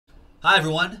Hi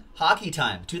everyone, hockey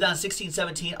time.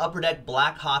 2016-17 Upper Deck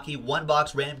Black Hockey one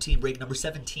box random team break number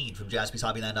 17 from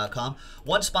JaspysHobbyland.com.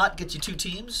 One spot gets you two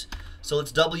teams, so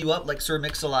let's double you up like Sir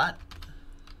Mix-a-Lot.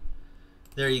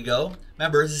 There you go.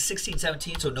 Remember, this is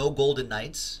 16-17, so no Golden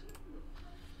Knights.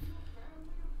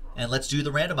 And let's do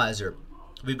the randomizer.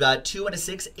 We've got 2 and a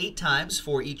 6, 8 times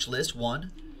for each list.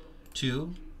 1,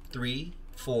 2, 3,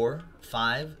 4,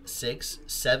 5, 6,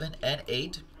 7, and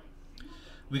 8.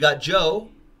 We got Joe.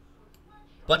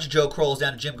 Bunch of Joe Crolls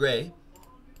down to Jim Gray.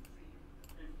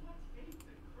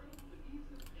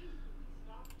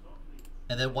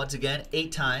 And then once again,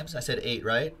 8 times. I said 8,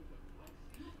 right?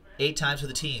 8 times for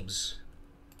the teams.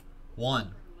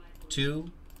 1,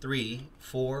 2, 3,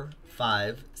 4,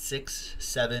 5, 6,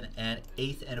 7, and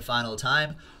 8th and final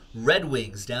time. Red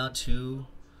Wings down to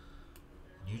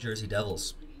New Jersey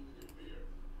Devils.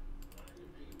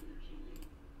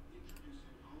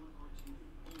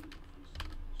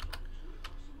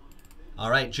 All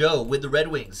right, Joe with the Red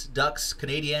Wings, Ducks,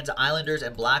 Canadiens, Islanders,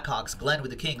 and Blackhawks. Glenn with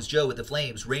the Kings, Joe with the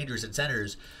Flames, Rangers, and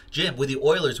Senators. Jim with the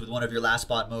Oilers with one of your last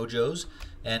spot mojos.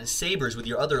 And Sabres with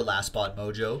your other last spot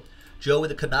mojo. Joe with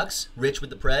the Canucks, Rich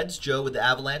with the Preds, Joe with the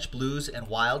Avalanche, Blues, and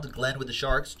Wild. Glenn with the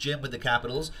Sharks, Jim with the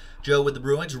Capitals, Joe with the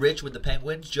Bruins, Rich with the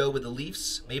Penguins, Joe with the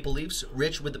Leafs, Maple Leafs,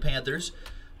 Rich with the Panthers.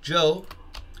 Joe,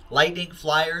 Lightning,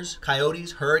 Flyers,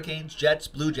 Coyotes, Hurricanes, Jets,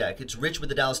 Blue Jackets. Rich with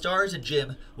the Dallas Stars, and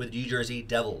Jim with the New Jersey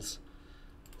Devils.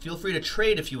 Feel free to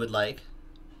trade if you would like.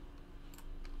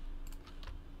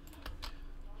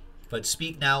 But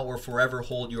speak now or forever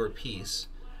hold your peace.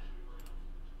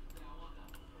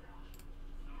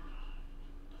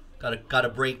 Got a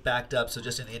break backed up, so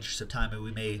just in the interest of time,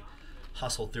 we may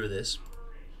hustle through this.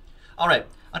 All right,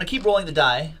 I'm going to keep rolling the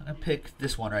die. I'm going to pick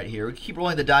this one right here. We keep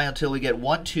rolling the die until we get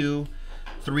 1, 2,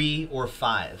 3, or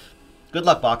 5. Good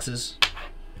luck, boxes.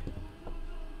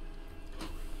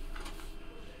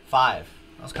 5.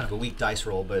 That was kind of a weak dice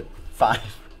roll, but 5.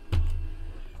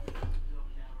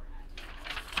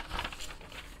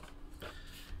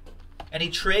 Any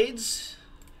trades?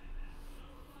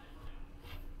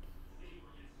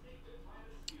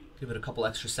 Give it a couple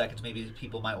extra seconds. Maybe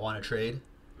people might want to trade.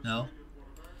 No?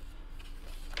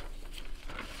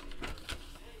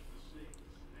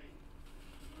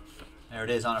 There it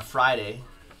is on a Friday.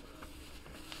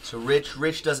 So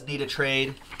Rich doesn't need a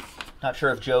trade. Not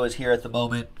sure if Joe is here at the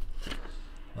moment.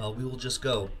 Well, we will just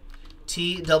go.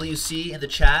 TWC in the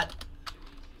chat.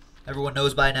 Everyone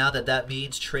knows by now that that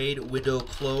means trade window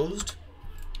closed.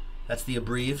 That's the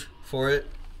abbrev for it.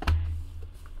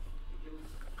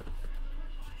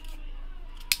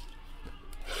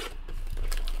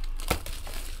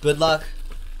 Good luck.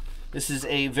 This is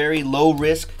a very low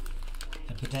risk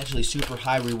and potentially super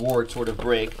high reward sort of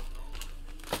break.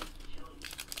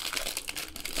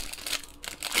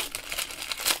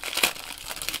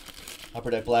 Upper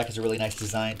Deck Black has a really nice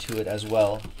design to it as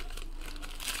well.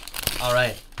 All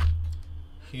right,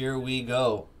 here we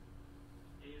go.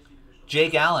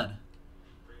 Jake Allen,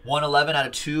 111 out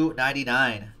of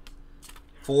 299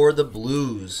 for the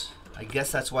Blues. I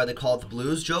guess that's why they call it the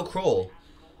Blues. Joe Kroll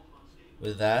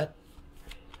with that.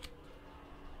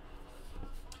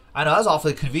 I know, that was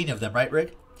awfully convenient of them, right,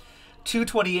 Rick?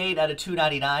 228 out of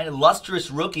 299.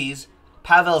 Lustrous rookies,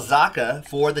 Pavel Zacha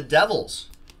for the Devils.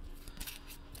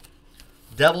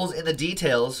 Devils in the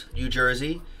details, New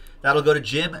Jersey. That'll go to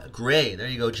Jim Gray. There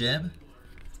you go, Jim.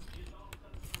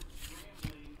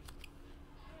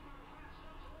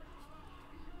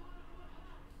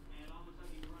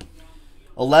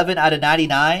 $11 out of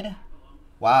 99.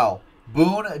 Wow.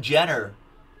 Boone Jenner.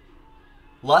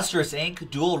 Lustrous ink,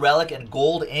 dual relic, and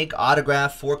gold ink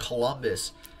autograph for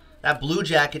Columbus. That blue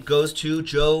jacket goes to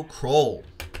Joe Kroll.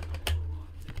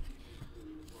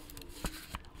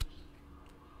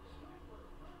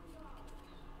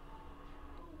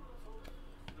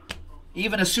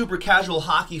 Even a super casual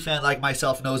hockey fan like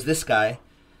myself knows this guy.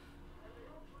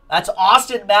 That's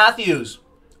Austin Matthews.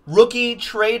 Rookie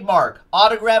trademark.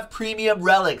 Autograph premium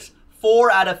relics. 4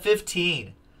 out of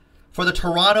 15 for the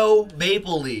Toronto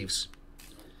Maple Leafs.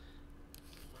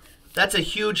 That's a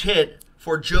huge hit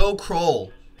for Joe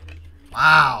Kroll.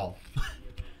 Wow.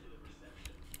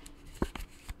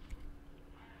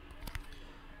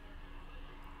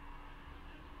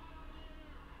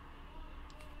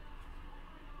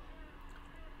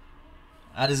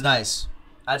 That is nice.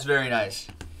 That's very nice.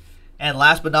 And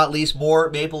last but not least, more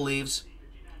Maple Leafs.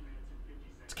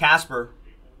 It's Casper.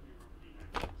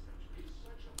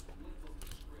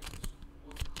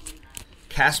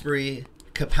 Kasperi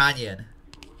Kapanen.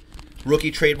 Rookie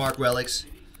trademark relics.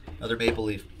 Another Maple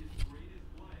Leaf.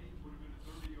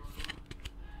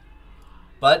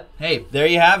 But, hey, there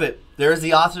you have it. There's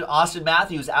the Austin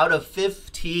Matthews out of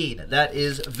 15. That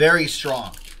is very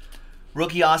strong.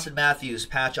 Rookie Austin Matthews,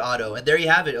 patch auto. And there you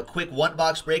have it. A quick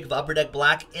one-box break of Upper Deck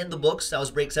Black in the books. That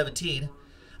was break 17.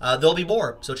 There'll be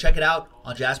more, so check it out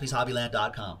on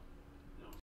JaspysHobbyland.com.